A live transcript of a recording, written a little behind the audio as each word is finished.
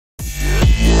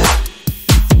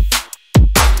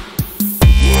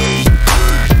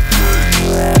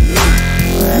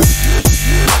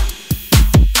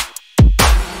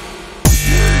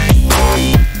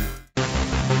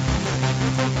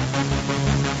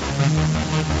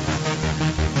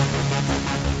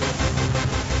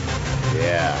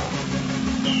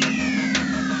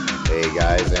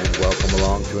guys, and welcome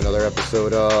along to another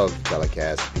episode of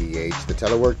TeleCastPH, the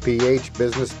Telework PH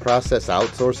Business Process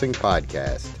Outsourcing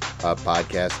Podcast, a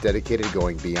podcast dedicated to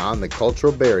going beyond the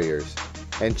cultural barriers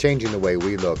and changing the way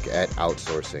we look at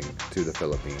outsourcing to the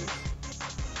Philippines.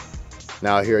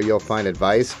 Now here you'll find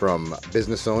advice from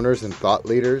business owners and thought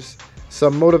leaders,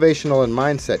 some motivational and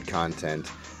mindset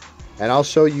content, and I'll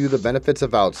show you the benefits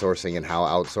of outsourcing and how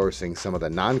outsourcing some of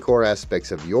the non-core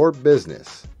aspects of your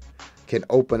business can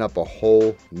open up a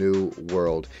whole new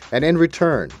world. And in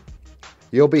return,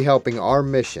 you'll be helping our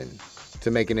mission to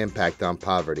make an impact on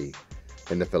poverty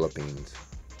in the Philippines.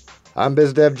 I'm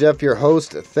BizDev Jeff, your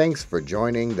host. Thanks for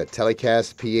joining the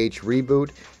TeleCastPH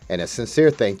Reboot, and a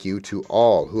sincere thank you to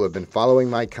all who have been following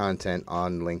my content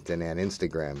on LinkedIn and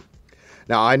Instagram.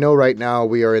 Now, I know right now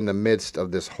we are in the midst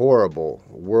of this horrible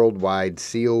worldwide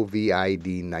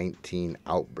COVID-19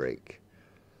 outbreak.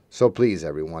 So please,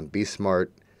 everyone, be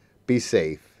smart, be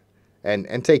safe,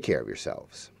 and take care of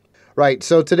yourselves. Right,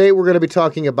 so today we're going to be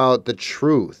talking about the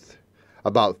truth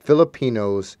about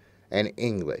Filipinos and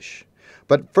English.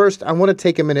 But first, I want to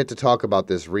take a minute to talk about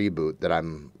this reboot that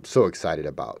I'm so excited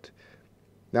about.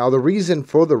 Now, the reason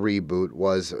for the reboot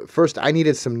was, first, I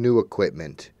needed some new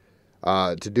equipment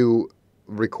to do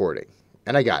recording,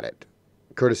 and I got it,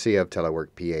 courtesy of Telework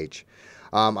PH.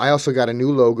 I also got a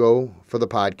new logo for the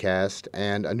podcast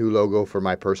and a new logo for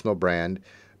my personal brand,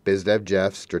 BizDev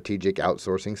Jeff, Strategic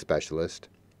Outsourcing Specialist,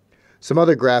 some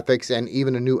other graphics, and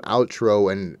even a new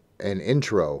outro and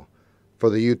intro for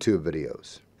the YouTube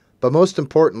videos. But most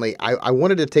importantly, I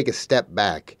wanted to take a step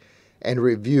back and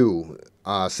review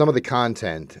some of the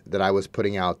content that I was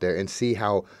putting out there and see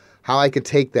how I could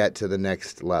take that to the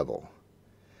next level.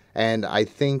 And I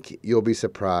think you'll be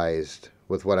surprised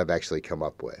with what I've actually come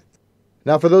up with.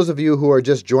 Now, for those of you who are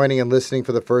just joining and listening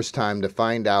for the first time to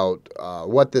find out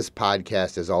what this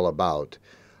podcast is all about,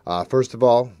 first of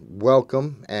all,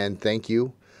 welcome and thank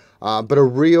you. But a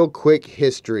real quick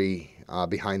history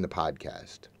behind the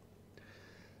podcast.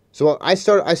 So I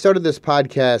started this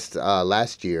podcast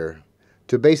last year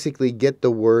to basically get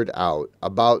the word out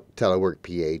about Telework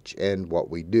PH and what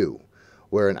we do.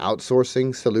 We're an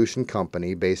outsourcing solution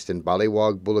company based in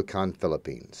Baliwag, Bulacan,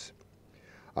 Philippines.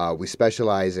 We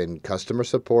specialize in customer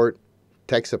support,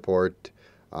 tech support,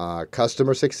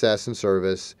 customer success and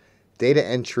service, data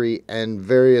entry, and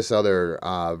various other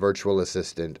virtual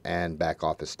assistant and back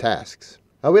office tasks.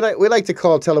 We like to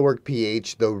call Telework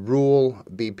PH the rural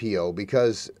BPO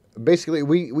because basically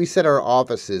we set our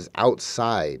offices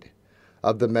outside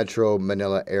of the Metro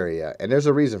Manila area, and there's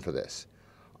a reason for this.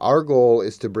 Our goal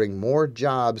is to bring more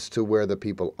jobs to where the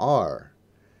people are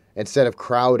instead of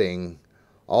crowding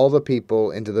all the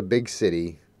people into the big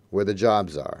city where the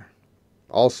jobs are.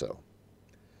 Also,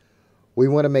 we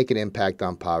want to make an impact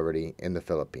on poverty in the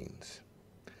Philippines.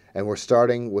 And we're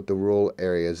starting with the rural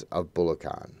areas of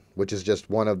Bulacan, which is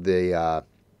just one of the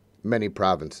many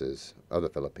provinces of the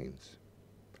Philippines.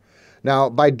 Now,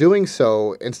 by doing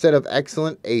so, instead of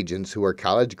excellent agents who are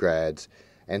college grads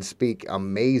and speak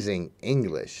amazing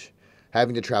English,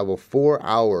 having to travel 4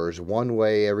 hours one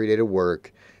way every day to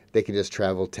work, they can just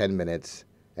travel 10 minutes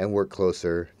and work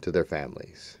closer to their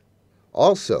families.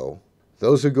 Also,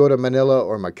 those who go to Manila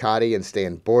or Makati and stay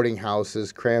in boarding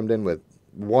houses crammed in with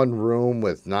one room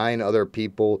with 9 other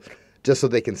people just so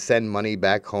they can send money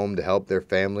back home to help their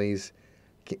families,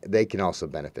 they can also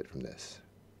benefit from this.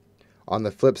 On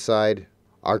the flip side,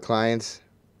 our clients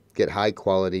get high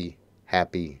quality,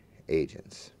 happy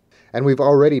agents. And we've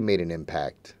already made an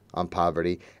impact on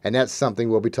poverty, and that's something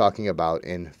we'll be talking about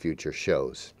in future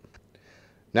shows.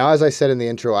 Now, as I said in the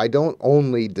intro, I don't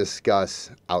only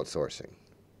discuss outsourcing.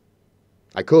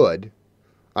 I could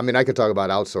talk about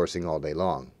outsourcing all day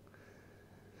long.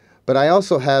 But I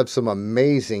also have some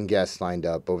amazing guests lined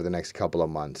up over the next couple of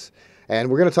months. And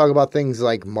we're going to talk about things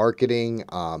like marketing,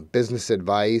 business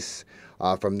advice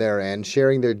from their end,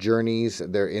 sharing their journeys,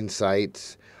 their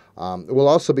insights. We'll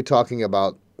also be talking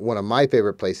about one of my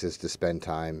favorite places to spend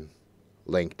time,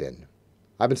 LinkedIn.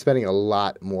 I've been spending a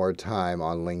lot more time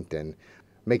on LinkedIn,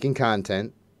 making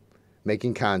content,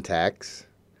 making contacts,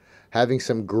 having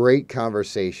some great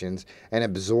conversations, and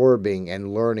absorbing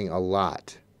and learning a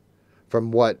lot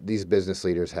from what these business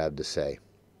leaders have to say.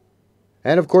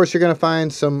 And of course, you're going to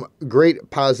find some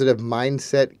great positive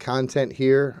mindset content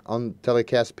here on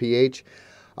TeleCastPH.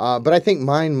 But I think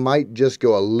mine might just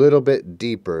go a little bit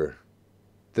deeper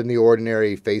than the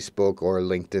ordinary Facebook or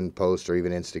LinkedIn post or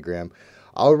even Instagram.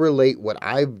 I'll relate what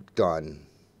I've done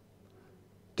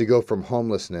to go from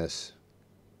homelessness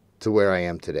to where I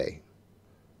am today.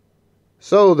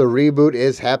 So the reboot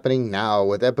is happening now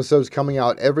with episodes coming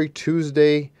out every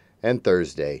Tuesday and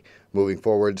Thursday moving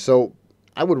forward. So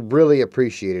I would really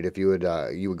appreciate it if you would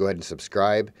go ahead and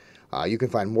subscribe. You can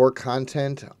find more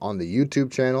content on the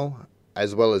YouTube channel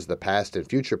as well as the past and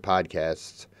future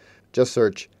podcasts. Just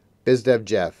search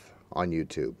BizDevJeff on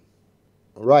YouTube.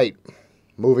 Right,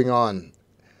 moving on.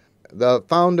 The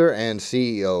founder and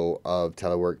CEO of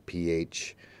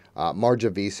TeleWorkPH,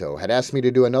 Marja Viso, had asked me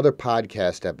to do another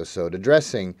podcast episode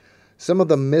addressing some of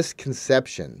the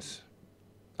misconceptions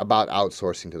about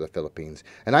outsourcing to the Philippines.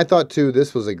 And I thought, too,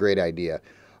 this was a great idea.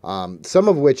 Some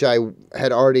of which I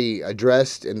had already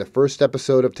addressed in the first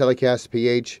episode of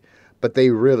TeleCastPH, but they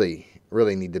really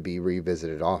need to be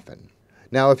revisited often.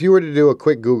 Now, if you were to do a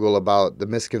quick Google about the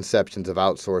misconceptions of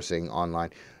outsourcing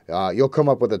online, you'll come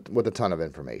up with a ton of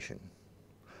information.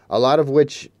 A lot of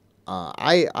which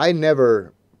I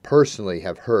never personally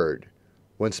have heard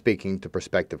when speaking to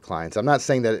prospective clients. I'm not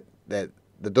saying that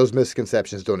those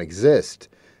misconceptions don't exist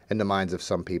in the minds of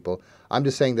some people. I'm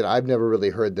just saying that I've never really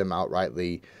heard them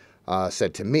outrightly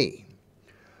said to me.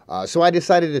 So I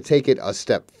decided to take it a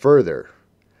step further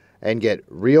and get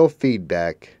real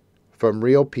feedback from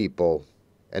real people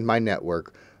in my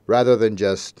network rather than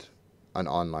just an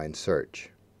online search.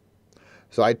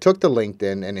 So I took to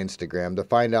LinkedIn and Instagram to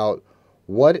find out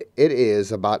what it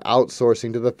is about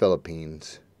outsourcing to the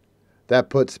Philippines that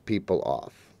puts people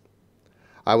off.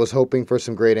 I was hoping for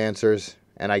some great answers,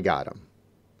 and I got them.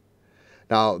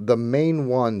 Now, the main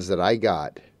ones that I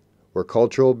got were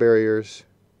cultural barriers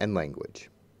and language.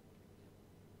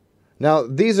 Now,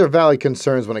 these are valid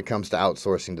concerns when it comes to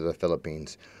outsourcing to the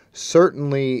Philippines.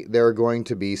 Certainly, there are going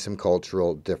to be some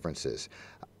cultural differences.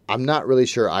 I'm not really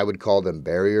sure I would call them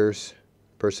barriers,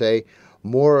 per se,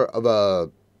 more of a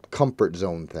comfort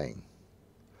zone thing.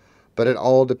 But it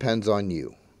all depends on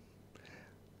you.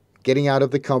 Getting out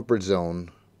of the comfort zone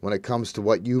when it comes to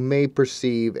what you may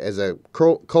perceive as a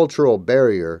cultural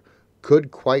barrier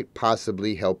could quite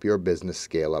possibly help your business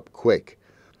scale up quick,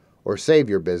 or save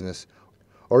your business,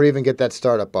 or even get that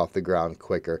startup off the ground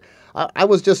quicker. I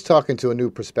was just talking to a new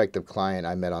prospective client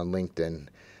I met on LinkedIn,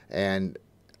 and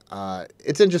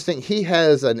it's interesting. He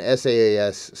has an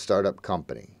SaaS startup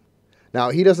company. Now,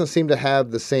 he doesn't seem to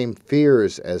have the same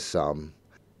fears as some,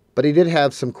 but he did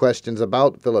have some questions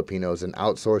about Filipinos and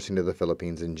outsourcing to the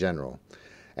Philippines in general.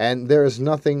 And there is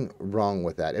nothing wrong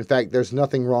with that. In fact, there's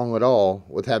nothing wrong at all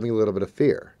with having a little bit of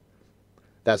fear.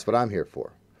 That's what I'm here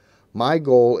for. My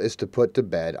goal is to put to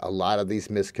bed a lot of these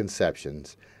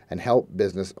misconceptions and help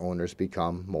business owners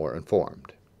become more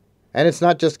informed. And it's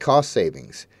not just cost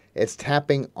savings. It's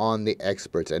tapping on the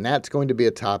experts. And that's going to be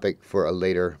a topic for a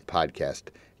later podcast.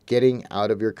 Getting out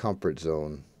of your comfort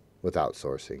zone with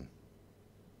outsourcing.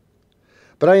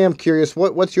 But I am curious,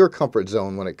 what's your comfort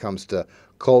zone when it comes to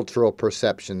cultural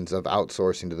perceptions of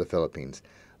outsourcing to the Philippines?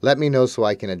 Let me know so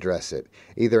I can address it,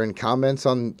 either in comments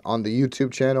on the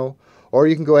YouTube channel, or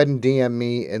you can go ahead and DM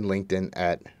me in LinkedIn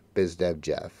at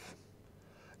BizDevJeff.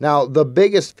 Now, the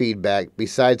biggest feedback,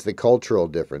 besides the cultural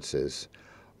differences,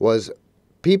 was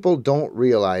people don't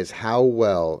realize how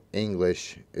well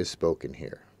English is spoken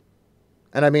here.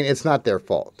 And I mean, it's not their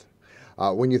fault.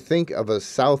 When you think of a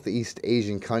Southeast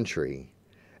Asian country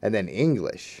and then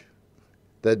English,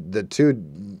 the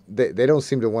two, they don't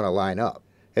seem to want to line up.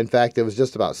 In fact, it was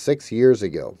just about 6 years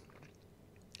ago,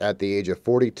 at the age of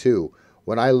 42,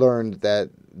 when I learned that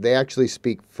they actually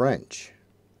speak French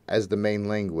as the main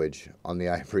language on the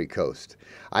Ivory Coast.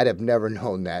 I'd have never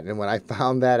known that, and when I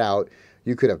found that out,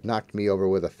 you could have knocked me over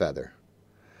with a feather.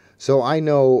 So I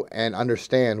know and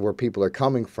understand where people are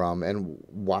coming from, and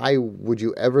why would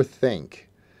you ever think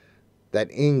that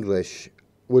English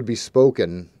would be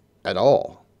spoken at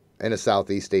all in a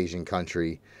Southeast Asian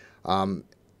country,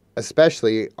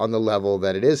 especially on the level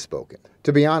that it is spoken.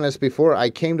 To be honest, before I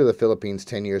came to the Philippines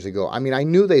 10 years ago, I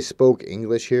knew they spoke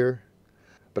English here,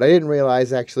 but I didn't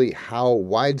realize actually how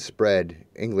widespread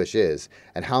English is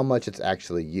and how much it's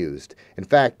actually used. In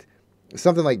fact,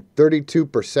 something like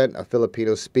 32% of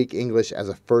Filipinos speak English as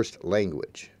a first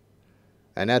language.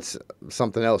 And that's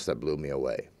something else that blew me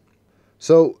away.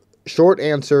 So, short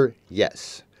answer,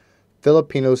 yes.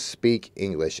 Filipinos speak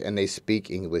English, and they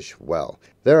speak English well.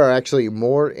 There are actually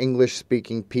more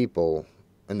English-speaking people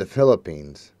in the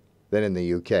Philippines than in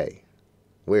the UK.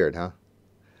 Weird, huh?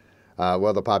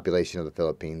 Well, the population of the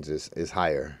Philippines is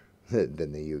higher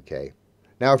than the UK.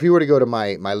 Now, if you were to go to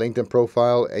my LinkedIn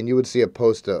profile, and you would see a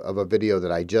post of a video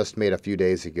that I just made a few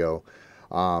days ago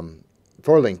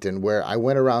for LinkedIn, where I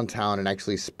went around town and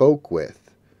actually spoke with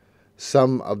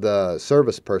some of the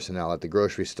service personnel at the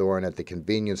grocery store and at the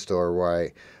convenience store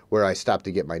where I stopped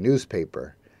to get my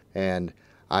newspaper. And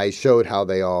I showed how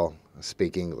they all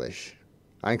speak English.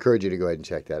 I encourage you to go ahead and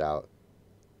check that out.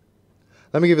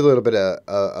 Let me give you a little bit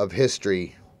of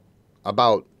history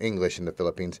about English in the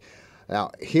Philippines.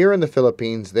 Now, here in the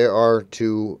Philippines, there are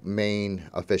two main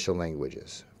official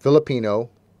languages, Filipino,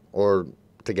 or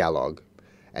Tagalog,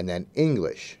 and then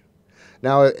English.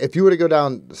 Now, if you were to go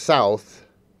down south,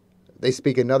 they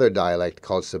speak another dialect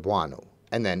called Cebuano,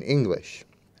 and then English.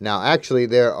 Now, actually,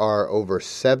 there are over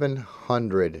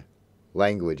 700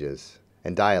 languages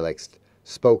and dialects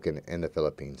spoken in the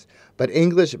Philippines. But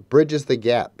English bridges the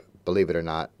gap, believe it or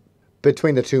not,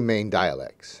 between the two main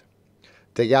dialects.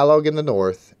 Tagalog in the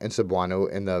north and Cebuano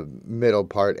in the middle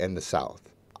part and the south.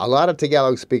 A lot of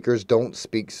Tagalog speakers don't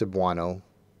speak Cebuano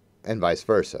and vice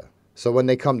versa. So when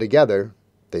they come together,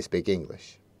 they speak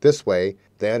English. This way,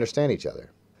 they understand each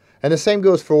other. And the same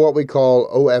goes for what we call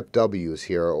OFWs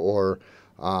here, or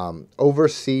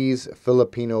overseas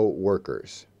Filipino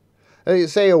workers.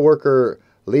 Say a worker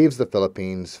leaves the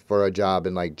Philippines for a job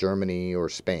in like Germany or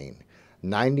Spain.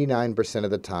 99%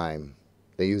 of the time,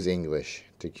 they use English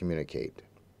to communicate.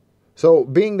 So,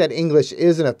 being that English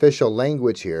is an official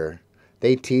language here,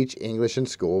 they teach English in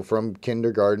school from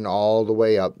kindergarten all the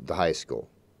way up to high school.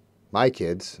 My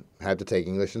kids have to take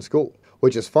English in school,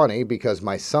 which is funny because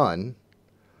my son,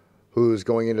 who's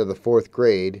going into the 4th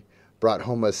grade, brought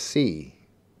home a C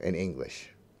in English.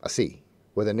 A C,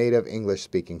 with a native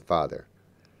English-speaking father.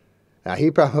 Now,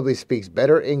 he probably speaks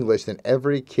better English than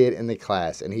every kid in the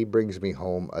class, and he brings me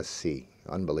home a C.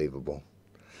 Unbelievable.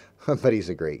 But he's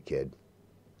a great kid.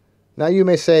 Now, you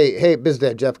may say, hey,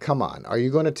 BizDev Jeff, come on. Are you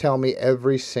going to tell me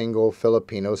every single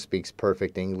Filipino speaks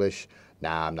perfect English?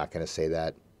 Nah, I'm not going to say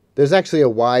that. There's actually a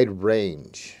wide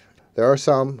range. There are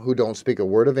some who don't speak a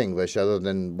word of English other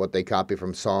than what they copy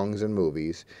from songs and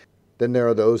movies. Then there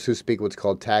are those who speak what's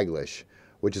called Taglish,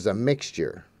 which is a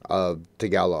mixture of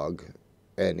Tagalog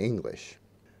and English.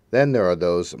 Then there are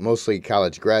those, mostly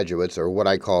college graduates, or what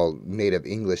I call native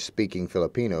English-speaking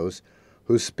Filipinos,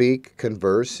 who speak,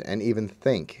 converse, and even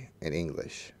think in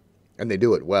English. And they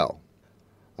do it well.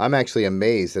 I'm actually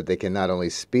amazed that they can not only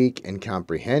speak and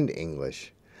comprehend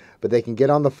English, but they can get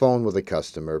on the phone with a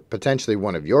customer, potentially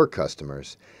one of your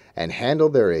customers, and handle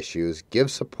their issues,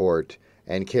 give support,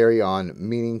 and carry on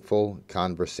meaningful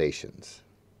conversations.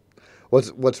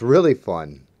 What's really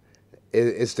fun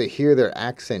is to hear their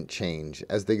accent change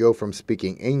as they go from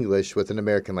speaking English with an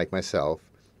American like myself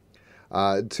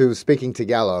to speaking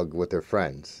Tagalog with their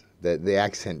friends. The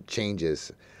accent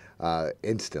changes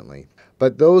instantly.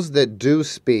 But those that do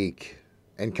speak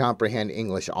and comprehend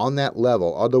English on that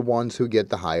level are the ones who get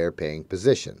the higher paying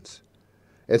positions.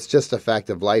 It's just a fact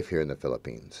of life here in the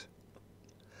Philippines.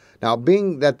 Now,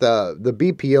 being that the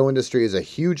BPO industry is a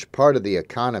huge part of the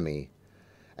economy,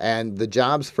 and the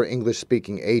jobs for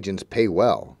English-speaking agents pay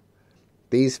well,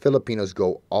 these Filipinos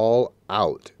go all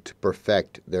out to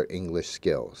perfect their English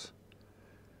skills.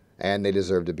 And they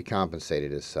deserve to be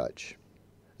compensated as such.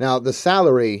 Now, the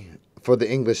salary for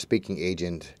the English-speaking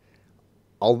agent,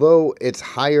 although it's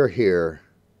higher here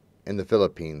in the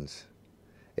Philippines,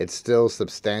 it's still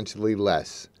substantially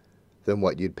less than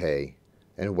what you'd pay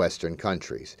in Western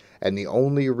countries. And the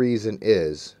only reason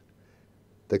is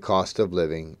the cost of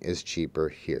living is cheaper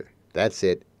here. That's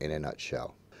it in a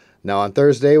nutshell. Now, on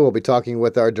Thursday, we'll be talking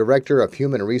with our Director of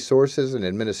Human Resources and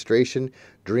Administration,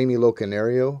 Dreamy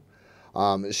Locanario.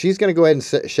 She's going to go ahead and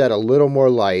shed a little more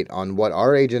light on what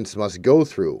our agents must go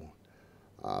through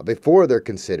before they're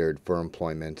considered for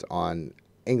employment on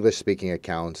English-speaking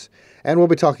accounts. And we'll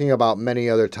be talking about many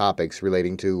other topics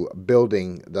relating to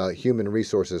building the Human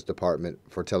Resources Department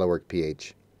for Telework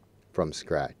PH from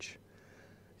scratch.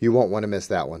 You won't want to miss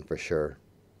that one for sure.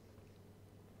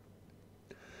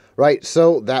 Right,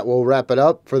 so that will wrap it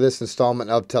up for this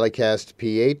installment of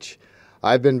TeleCastPH.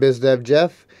 I've been BizDev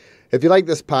Jeff. If you like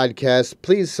this podcast,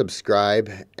 please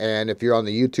subscribe. And if you're on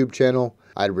the YouTube channel,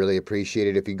 I'd really appreciate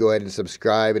it if you go ahead and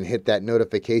subscribe and hit that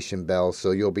notification bell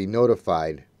so you'll be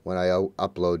notified when I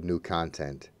upload new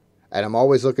content. And I'm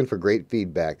always looking for great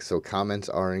feedback, so comments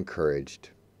are encouraged.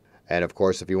 And of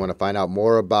course, if you want to find out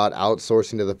more about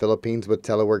outsourcing to the Philippines with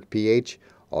Telework PH,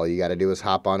 all you got to do is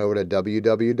hop on over to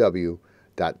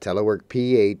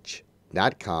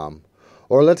www.teleworkph.com,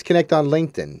 or let's connect on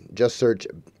LinkedIn. Just search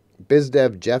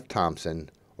BizDev Jeff Thompson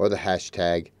or the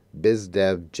hashtag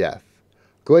BizDevJeff.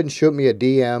 Go ahead and shoot me a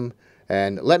DM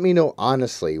and let me know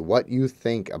honestly what you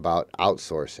think about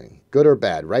outsourcing, good or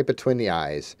bad, right between the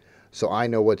eyes, so I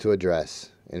know what to address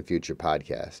in future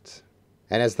podcasts.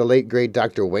 And as the late, great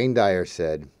Dr. Wayne Dyer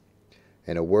said,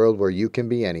 in a world where you can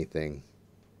be anything,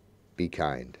 be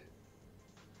kind.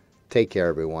 Take care,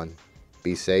 everyone.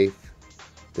 Be safe.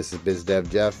 This is BizDev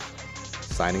Jeff,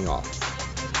 signing off.